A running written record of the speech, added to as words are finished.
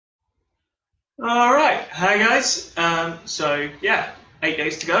All right, hi guys. So yeah, 8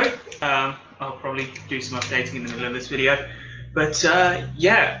 days to go. I'll probably do some updating in the middle of this video, but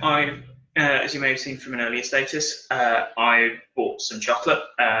yeah, as you may have seen from an earlier status, I bought some chocolate.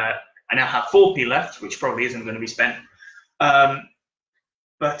 I now have 4p left, which probably isn't going to be spent. Um,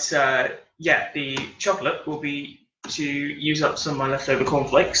 but yeah, the chocolate will be to use up some of my leftover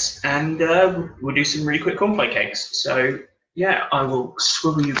cornflakes, and we'll do some really quick cornflake cakes. So yeah, I will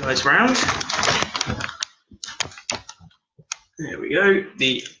swivel you guys around. There we go.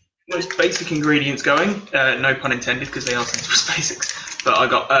 The most basic ingredients going, no pun intended because they are just basics. But I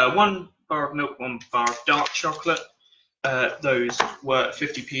got 1 bar of milk, 1 bar of dark chocolate. Those were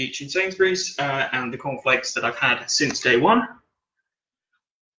 50p each in Sainsbury's, and the cornflakes that I've had since day one.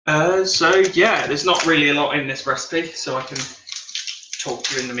 So yeah, there's not really a lot in this recipe, so I can talk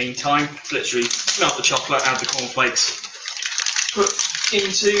to you in the meantime. It's literally melt the chocolate, add the cornflakes, put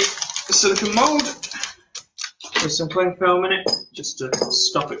into a silicone mould with some cling film in it, just to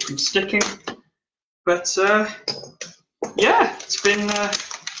stop it from sticking. But yeah, it's been a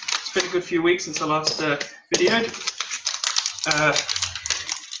good few weeks since I last videoed.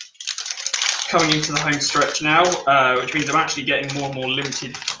 Coming into the home stretch now, which means I'm actually getting more and more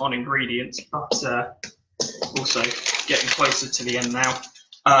limited on ingredients, but also getting closer to the end now.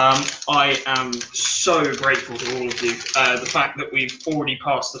 I am so grateful to all of you. The fact that we've already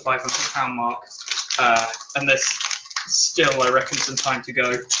passed the £500 mark, and there's still, I reckon, some time to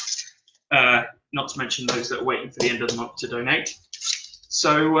go. Not to mention those that are waiting for the end of the month to donate.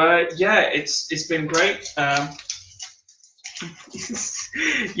 So yeah, it's been great.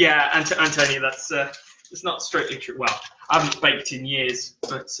 Yeah, Antonio, that's it's not strictly true. Well, I haven't baked in years,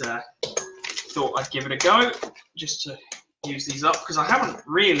 but thought I'd give it a go just to use these up, because I haven't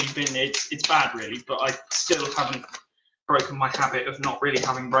really been. It's bad, really, but I still haven't broken my habit of not really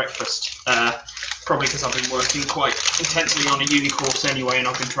having breakfast. Probably because I've been working quite intensely on a uni course anyway, and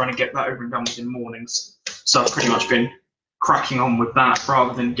I've been trying to get that over and done with in mornings. So I've pretty much been cracking on with that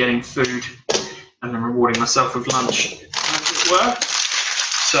rather than getting food and then rewarding myself with lunch, as it were.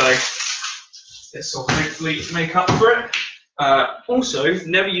 So this will hopefully make up for it. Also,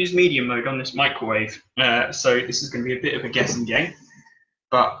 never use medium mode on this microwave, so this is going to be a bit of a guessing game,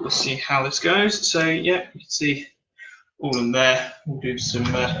 but we'll see how this goes. So yeah, you can see all in there. We'll do some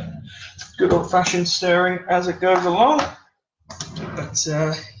good old-fashioned stirring as it goes along. But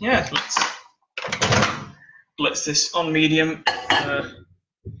yeah, let's blitz this on medium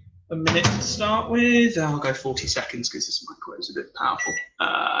a minute to start with. I'll go 40 seconds because this microwave is a bit powerful.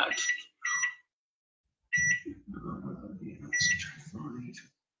 Yeah, let's try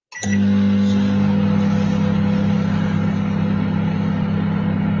 5.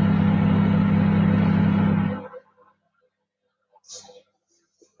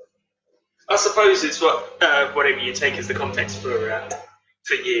 I suppose it's whatever you take as the context for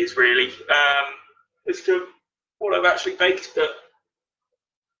years, really. As to what I've actually baked, but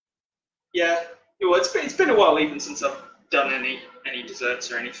yeah, well, it's been a while even since I've done any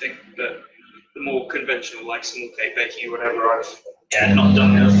desserts or anything. But the more conventional, like small cake baking or whatever, I've not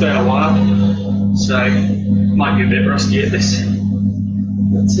done in a fair while, so might be a bit rusty at this.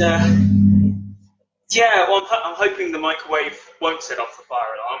 But yeah, well, I'm hoping the microwave won't set off the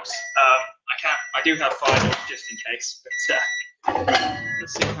fire alarms. I do have fire doors just in case, but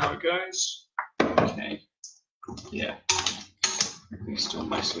let's see how it goes. Okay, yeah, everything's still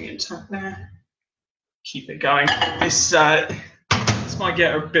mostly intact there. Keep it going. This might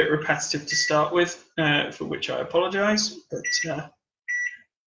get a bit repetitive to start with, for which I apologise, but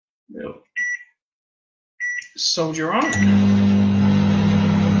we'll soldier on.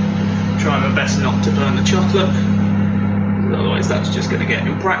 Try my best not to burn the chocolate, otherwise that's just going to get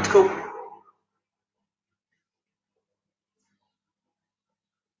impractical.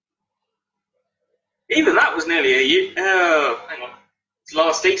 Even that was nearly a year. Oh, hang on. It's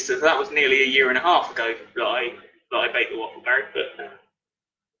last Easter. That was nearly a year and a half ago that I baked the waffleberry. But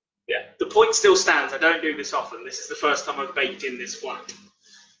yeah, the point still stands. I don't do this often. This is the first time I've baked in this one.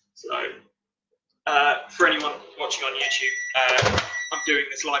 So for anyone watching on YouTube, I'm doing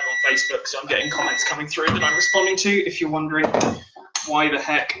this live on Facebook, so I'm getting comments coming through that I'm responding to. If you're wondering why the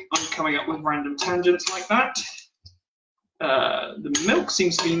heck I'm coming up with random tangents like that. The milk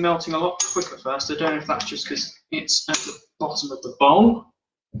seems to be melting a lot quicker first. I don't know if that's just because it's at the bottom of the bowl.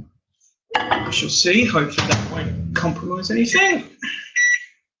 I shall see. Hopefully that won't compromise anything.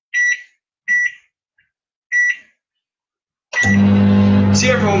 See,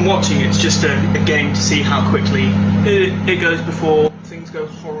 everyone watching, it's just a game to see how quickly it goes before things go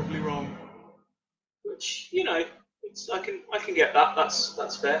horribly wrong. Which, you know, I can get that.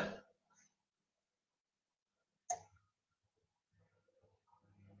 That's fair.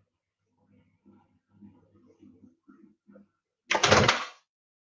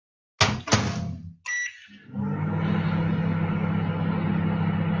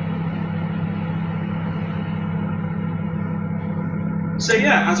 So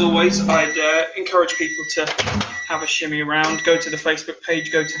yeah, as always, I'd encourage people to have a shimmy around. Go to the Facebook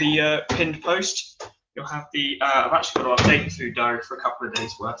page, go to the pinned post. You'll have the, I've actually got to update the food diary for a couple of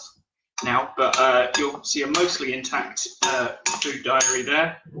days worth now, but you'll see a mostly intact food diary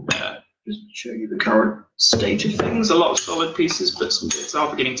there. Just show you the current state of things. A lot of solid pieces, but some bits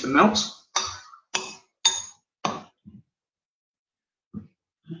are beginning to melt.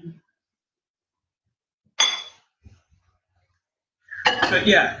 But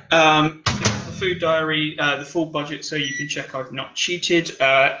yeah, the food diary, the full budget, so you can check I've not cheated.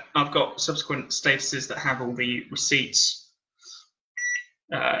 I've got subsequent statuses that have all the receipts.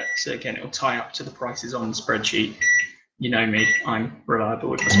 So again, it'll tie up to the prices on the spreadsheet. You know me, I'm reliable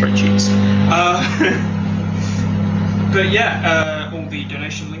with my spreadsheets. But yeah, all the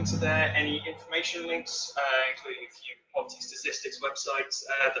donation links are there, any information links, including a few quality statistics websites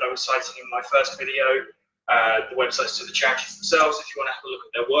that I was citing in my first video, the websites to the charities themselves if you want to have a look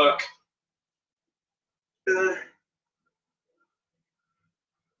at their work.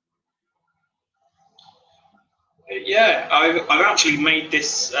 Yeah, I've actually made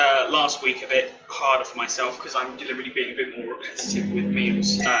this last week a bit harder for myself because I'm deliberately being a bit more repetitive with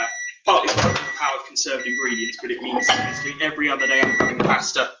meals. Partly because the power of conserved ingredients, but it means basically every other day I'm having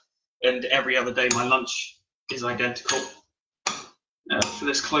pasta, and every other day my lunch is identical. For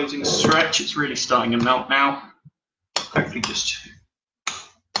this closing stretch, it's really starting to melt now. Hopefully just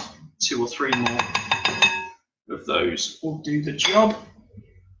 2 or 3 more of those will do the job.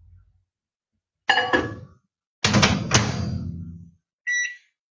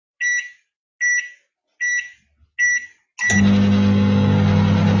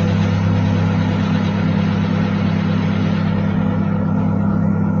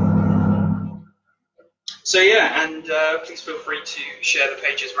 So yeah, and please feel free to share the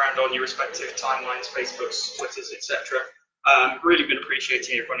pages around on your respective timelines, Facebooks, Twitters, etc. Really been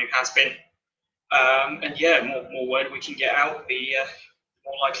appreciating everyone who has been. And yeah, more word we can get out, the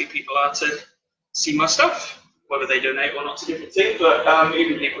more likely people are to see my stuff. Whether they donate or not is a different thing, but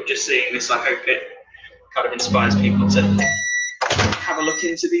even people just seeing this, I hope it kind of inspires people to have a look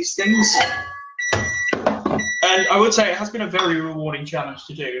into these things. And I would say it has been a very rewarding challenge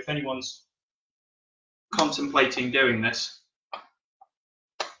to do. If anyone's contemplating doing this,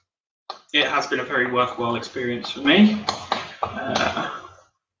 it has been a very worthwhile experience for me.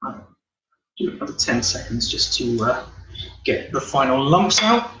 Do another 10 seconds just to get the final lumps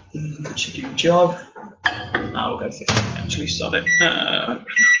out. That should do the job. I'll go 15 actually, start it.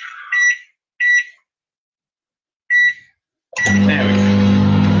 There we go.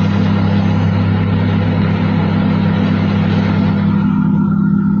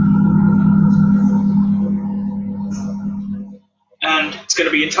 And it's going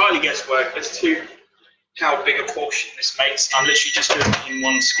to be entirely guesswork as to how big a portion this makes. I'm literally just doing it in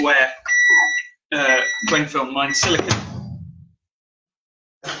one square cling film lined silicone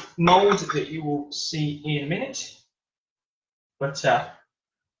mold that you will see in a minute. But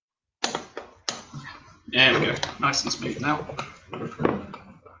there we go, nice and smooth now.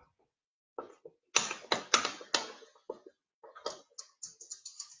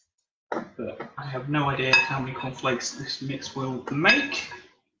 But I have no idea how many cornflakes this mix will make,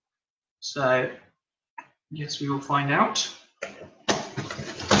 so I guess we will find out.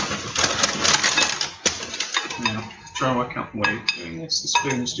 Now, try and work out the way of doing this. The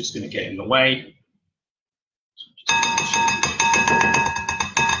spoon is just going to get in the way.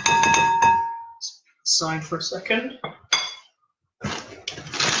 Aside for a second,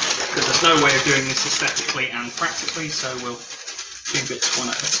 because there's no way of doing this aesthetically and practically, so we'll do bits one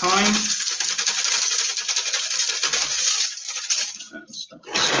at a time. Start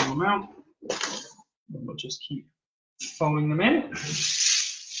the same amount, and we'll just keep folding them in.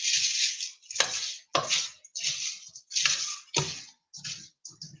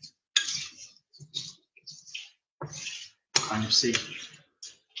 Kind of see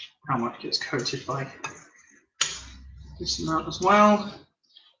how much gets coated by this amount as well.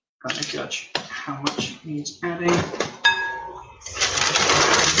 Kind of judge how much needs adding.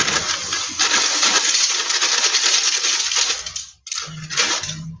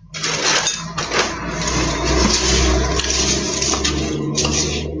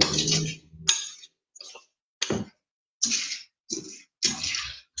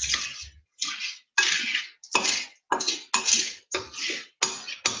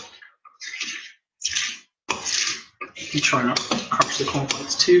 You try not to crush the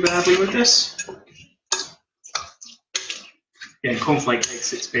cornflakes too badly with this. Yeah, cornflake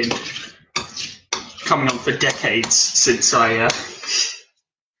cakes, it's been coming on for decades since I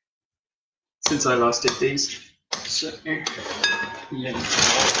last did these. So, yeah.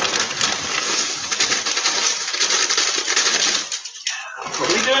 I'll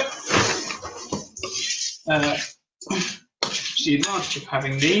probably do it. The advantage of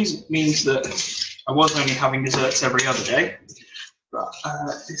having these means that I was only having desserts every other day, but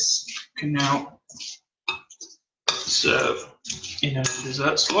this can now serve in a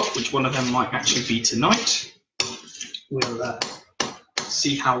dessert slot, which one of them might actually be tonight. We'll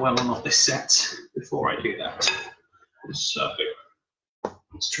see how well or not this sets before I do that. So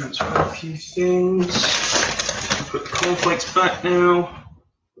let's transfer a few things. Put the cornflakes back now.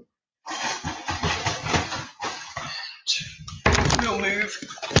 We'll move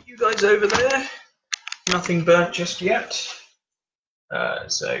you guys over there. Nothing burnt just yet.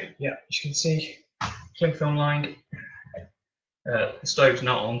 So yeah, as you can see, cling film lined. The stove's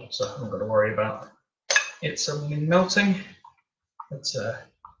not on, so I haven't got to worry about it suddenly melting. But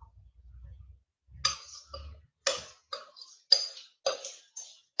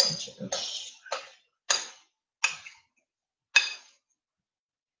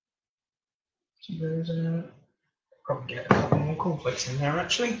there's probably get a couple more cornflakes in there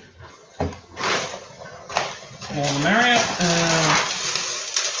actually. More the merrier.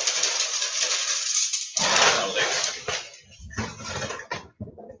 That'll do.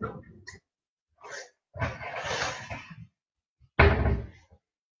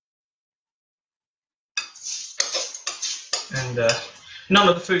 And none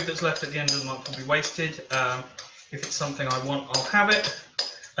of the food that's left at the end of the month will be wasted. If it's something I want, I'll have it.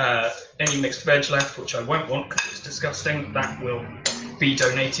 Any mixed veg left, which I won't want because it's disgusting, that will be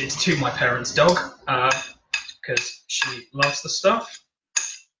donated to my parents' dog because she loves the stuff.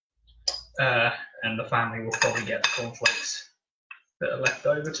 And the family will probably get the cornflakes that are left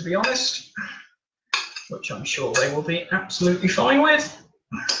over, to be honest, which I'm sure they will be absolutely fine with.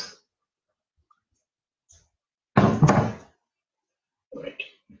 Right.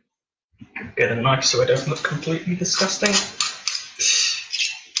 Get a knife so I don't look completely disgusting.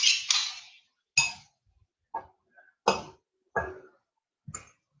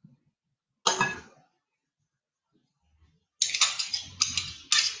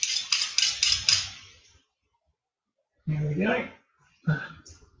 There we go.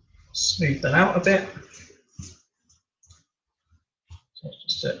 Smooth that out a bit. So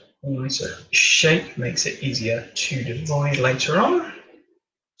just a nicer shape, makes it easier to divide later on.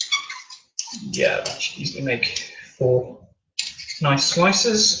 Yeah, that should easily make 4 nice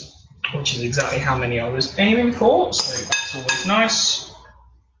slices, which is exactly how many I was aiming for, so that's always nice.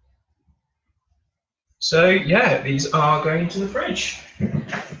 So yeah, these are going to the fridge.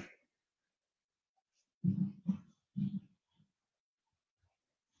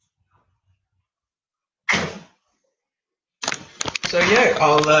 So yeah,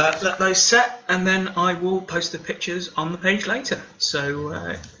 I'll let those set, and then I will post the pictures on the page later.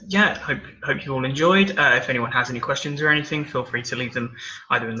 So yeah, hope you all enjoyed. If anyone has any questions or anything, feel free to leave them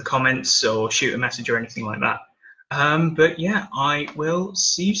either in the comments or shoot a message or anything like that. But yeah, I will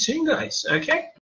see you soon, guys. Okay.